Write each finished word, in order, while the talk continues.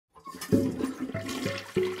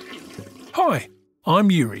Hi,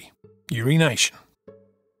 I'm Yuri, Urination.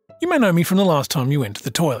 You may know me from the last time you went to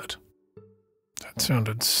the toilet. That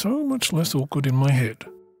sounded so much less awkward in my head.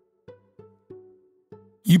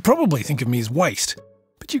 You probably think of me as waste,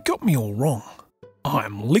 but you got me all wrong.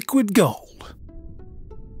 I'm liquid gold.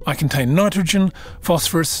 I contain nitrogen,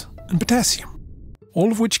 phosphorus and potassium,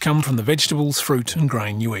 all of which come from the vegetables, fruit and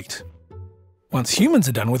grain you eat. Once humans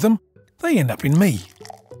are done with them, they end up in me.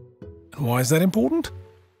 And why is that important?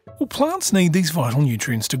 Well, plants need these vital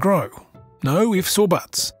nutrients to grow. No ifs or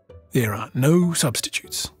buts. There are no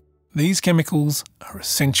substitutes. These chemicals are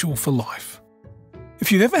essential for life.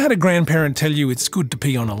 If you've ever had a grandparent tell you it's good to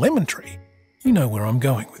pee on a lemon tree, you know where I'm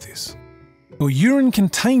going with this. Your urine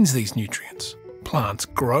contains these nutrients. Plants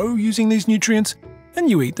grow using these nutrients, and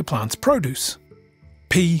you eat the plant's produce.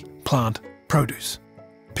 Pee, plant, produce.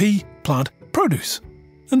 Pee, plant, produce.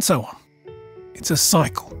 And so on. It's a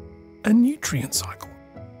cycle. A nutrient cycle.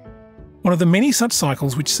 One of the many such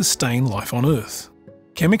cycles which sustain life on Earth.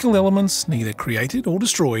 Chemical elements neither created or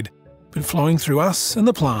destroyed, but flowing through us and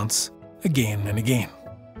the plants again and again.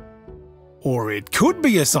 Or it could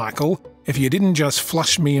be a cycle if you didn't just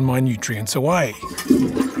flush me and my nutrients away. I'll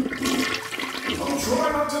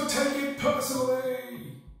try not to take it personally.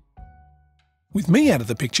 With me out of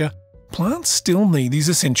the picture, plants still need these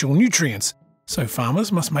essential nutrients, so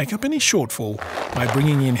farmers must make up any shortfall by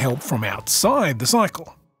bringing in help from outside the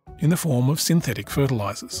cycle, in the form of synthetic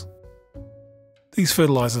fertilizers. These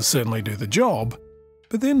fertilizers certainly do the job,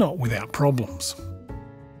 but they're not without problems.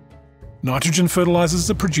 Nitrogen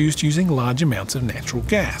fertilizers are produced using large amounts of natural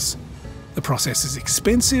gas. The process is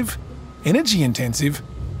expensive, energy intensive,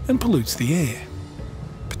 and pollutes the air.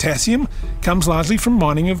 Potassium comes largely from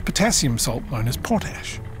mining of potassium salt known as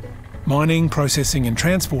potash. Mining, processing and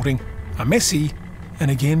transporting are messy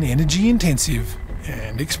and again energy intensive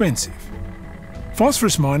and expensive.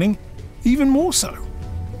 Phosphorus mining, even more so.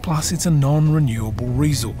 Plus it's a non-renewable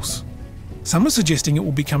resource. Some are suggesting it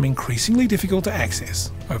will become increasingly difficult to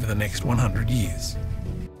access over the next 100 years.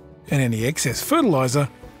 And any excess fertiliser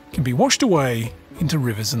can be washed away into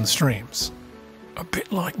rivers and streams. A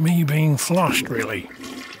bit like me being flushed, really.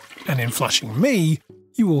 And in flushing me,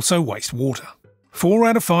 you also waste water. 4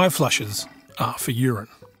 out of 5 flushes are for urine.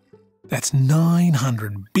 That's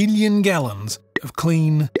 900 billion gallons of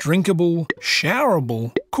clean, drinkable,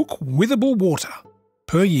 showerable, cook-withable water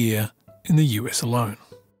per year in the US alone.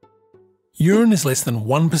 Urine is less than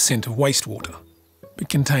 1% of wastewater, but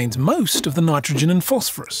contains most of the nitrogen and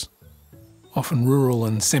phosphorus. Often rural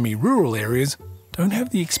and semi-rural areas don't have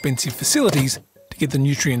the expensive facilities to get the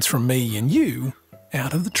nutrients from me and you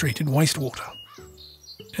out of the treated wastewater.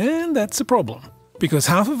 And that's a problem, because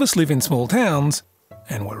half of us live in small towns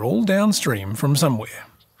and we're all downstream from somewhere.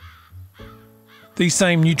 These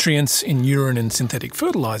same nutrients in urine and synthetic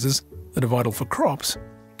fertilizers that are vital for crops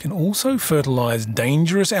can also fertilize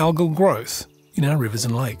dangerous algal growth in our rivers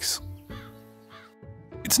and lakes.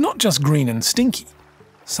 It's not just green and stinky.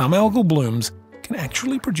 Some algal blooms can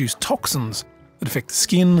actually produce toxins that affect the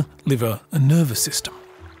skin, liver and nervous system.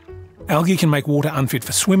 Algae can make water unfit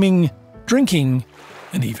for swimming, drinking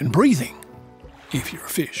and even breathing, if you're a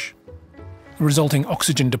fish. The resulting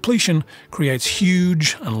oxygen depletion creates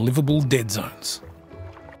huge, unlivable dead zones.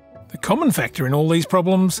 The common factor in all these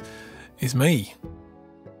problems is me.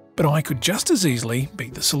 But I could just as easily be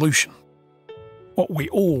the solution. What we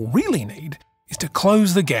all really need is to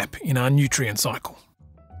close the gap in our nutrient cycle.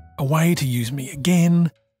 A way to use me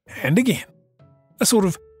again and again. A sort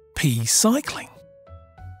of pee cycling.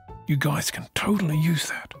 You guys can totally use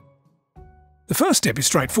that. The first step is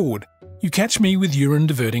straightforward. You catch me with urine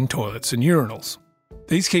diverting toilets and urinals.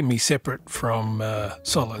 These keep me separate from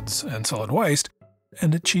solids and solid waste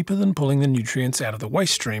and are cheaper than pulling the nutrients out of the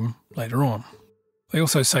waste stream later on. They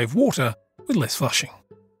also save water with less flushing.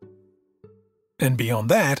 And beyond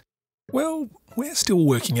that, well, we're still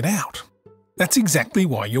working it out. That's exactly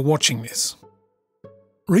why you're watching this.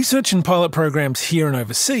 Research and pilot programs here and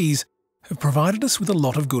overseas have provided us with a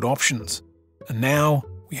lot of good options, and now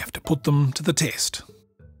we have to put them to the test.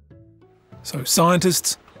 So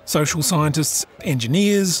scientists, social scientists,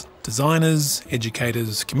 engineers, designers,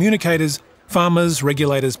 educators, communicators, farmers,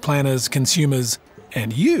 regulators, planners, consumers,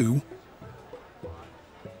 and you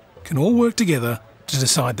can all work together to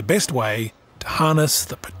decide the best way to harness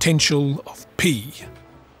the potential of pee.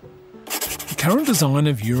 The current design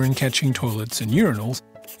of urine-catching toilets and urinals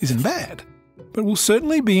isn't bad, but will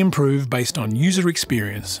certainly be improved based on user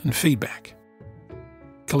experience and feedback.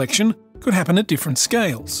 Collection could happen at different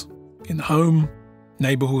scales, in the home,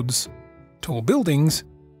 neighbourhoods, tall buildings,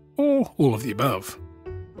 or all of the above.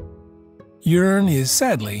 Urine is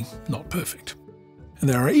sadly not perfect, and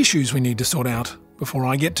there are issues we need to sort out before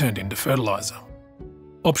I get turned into fertiliser.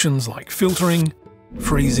 Options like filtering,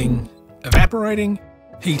 freezing, evaporating,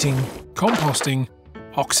 heating, composting,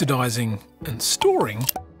 oxidising and storing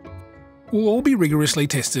will all be rigorously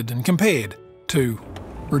tested and compared to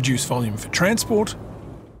reduce volume for transport,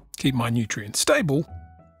 keep my nutrients stable,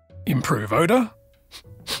 improve odour,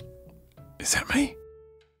 is that me?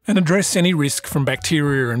 And address any risk from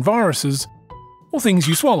bacteria and viruses or things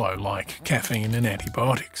you swallow like caffeine and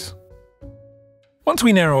antibiotics. Once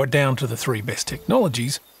we narrow it down to the 3 best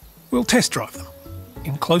technologies, we'll test drive them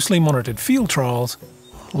in closely monitored field trials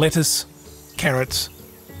on lettuce, carrots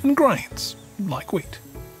and grains like wheat.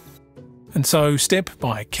 And so, step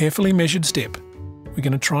by carefully measured step, we're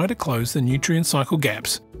going to try to close the nutrient cycle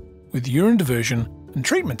gaps with urine diversion and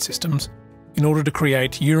treatment systems in order to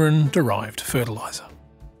create urine-derived fertiliser.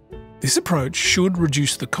 This approach should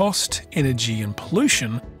reduce the cost, energy and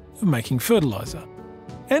pollution of making fertiliser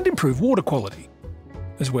and improve water quality,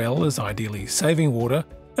 as well as ideally saving water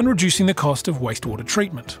and reducing the cost of wastewater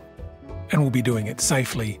treatment. And we'll be doing it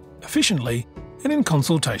safely, efficiently and in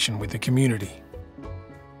consultation with the community.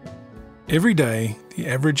 Every day, the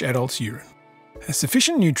average adult's urine has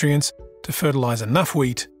sufficient nutrients to fertilise enough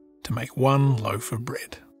wheat to make 1 loaf of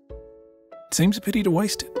bread. It seems a pity to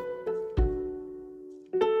waste it.